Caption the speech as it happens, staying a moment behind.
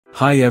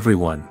Hi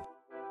everyone.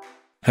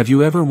 Have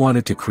you ever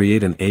wanted to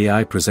create an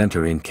AI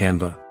presenter in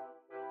Canva?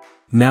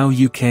 Now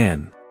you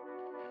can.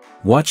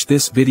 Watch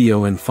this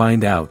video and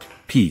find out.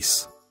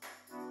 Peace.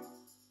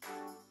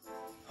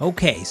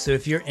 Okay, so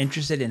if you're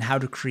interested in how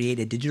to create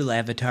a digital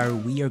avatar,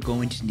 we are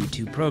going to need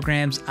two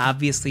programs.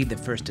 Obviously, the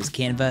first is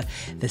Canva.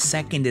 The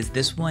second is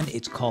this one.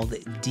 It's called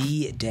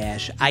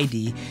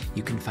D-ID.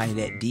 You can find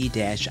it at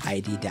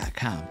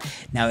d-id.com.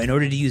 Now, in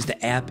order to use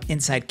the app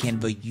inside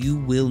Canva, you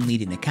will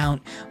need an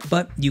account,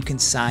 but you can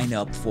sign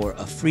up for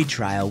a free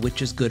trial,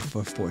 which is good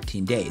for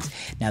 14 days.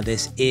 Now,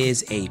 this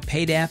is a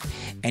paid app,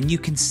 and you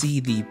can see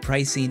the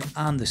pricing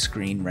on the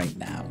screen right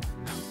now.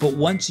 But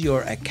once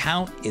your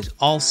account is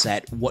all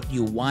set, what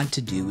you want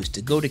to do is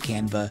to go to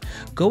Canva,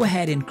 go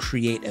ahead and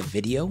create a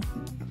video.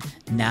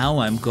 Now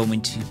I'm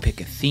going to pick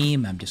a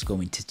theme. I'm just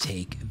going to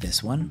take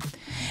this one.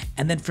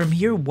 And then from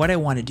here, what I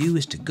want to do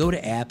is to go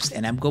to apps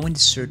and I'm going to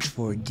search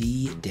for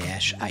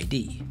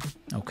D-ID.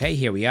 Okay,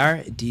 here we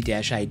are,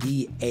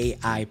 D-ID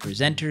AI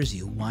presenters.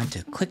 You want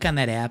to click on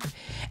that app.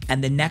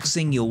 And the next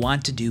thing you'll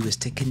want to do is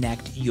to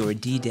connect your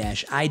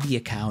D-ID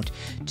account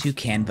to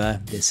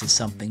Canva. This is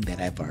something that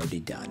I've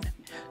already done.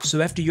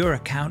 So after your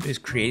account is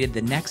created,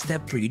 the next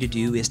step for you to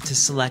do is to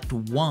select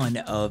one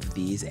of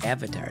these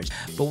avatars.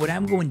 But what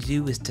I'm going to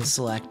do is to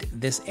select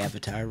this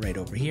avatar right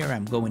over here.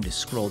 I'm going to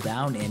scroll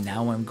down and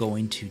now I'm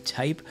going to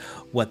type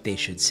what they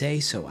should say.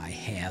 So I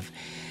have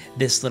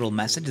this little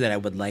message that I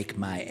would like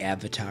my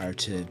avatar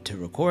to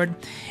record.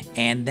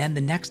 And then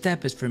the next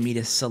step is for me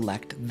to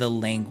select the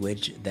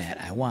language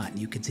that I want.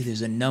 You can see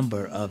there's a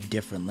number of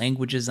different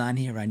languages on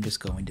here. I'm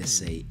just going to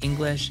say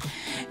English.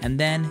 And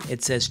then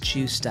it says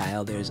choose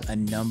style. There's a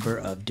number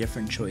of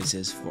different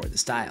choices for the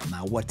style.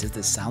 Now, what does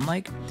this sound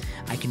like?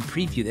 I can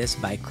preview this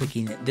by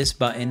clicking this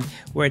button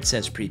where it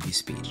says preview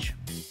speech.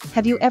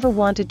 Have you ever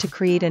wanted to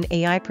create an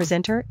AI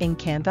presenter in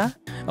Canva?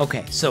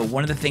 Okay, so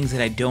one of the things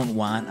that I don't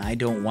want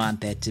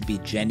that to be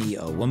Jenny,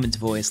 a woman's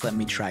voice. Let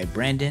me try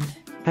Brandon.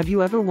 Have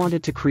you ever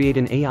wanted to create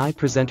an AI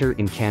presenter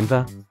in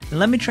Canva? And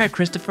let me try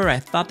Christopher. I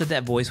thought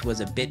that voice was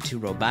a bit too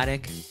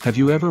robotic. Have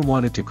you ever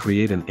wanted to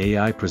create an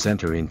AI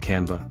presenter in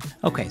Canva?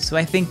 Okay, so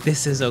I think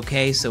this is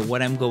okay. So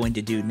what I'm going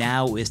to do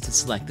now is to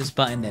select this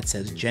button that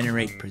says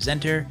Generate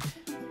Presenter.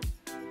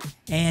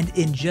 And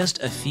in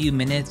just a few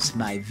minutes,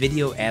 my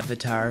video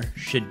avatar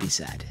should be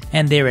set.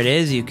 And there it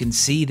is. You can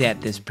see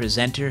that this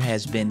presenter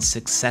has been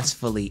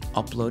successfully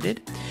uploaded.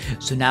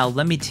 So now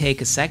let me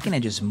take a second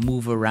and just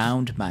move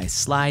around my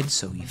slide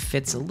so he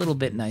fits a little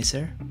bit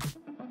nicer.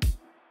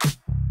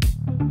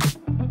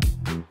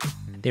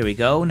 There we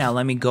go. Now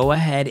let me go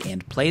ahead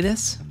and play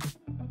this.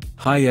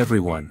 Hi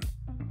everyone.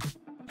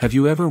 Have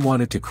you ever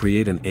wanted to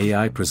create an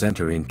AI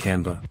presenter in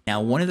Canva?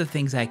 Now, one of the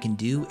things I can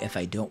do if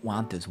I don't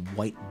want this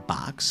white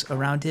box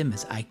around him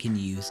is I can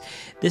use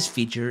this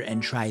feature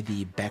and try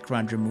the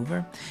background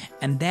remover.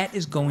 And that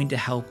is going to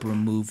help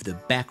remove the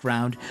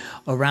background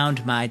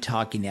around my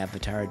talking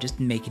avatar, just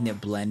making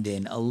it blend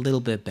in a little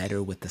bit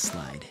better with the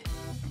slide.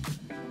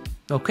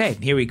 Okay,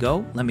 here we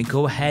go. Let me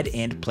go ahead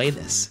and play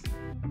this.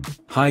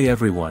 Hi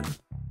everyone.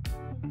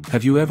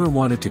 Have you ever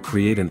wanted to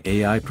create an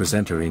AI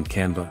presenter in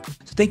Canva?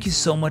 So thank you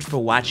so much for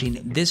watching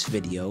this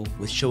video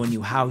with showing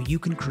you how you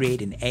can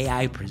create an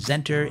AI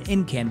presenter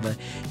in Canva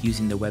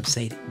using the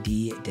website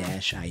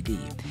D-ID.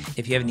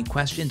 If you have any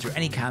questions or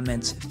any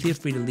comments, feel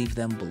free to leave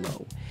them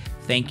below.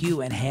 Thank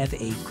you and have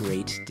a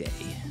great day.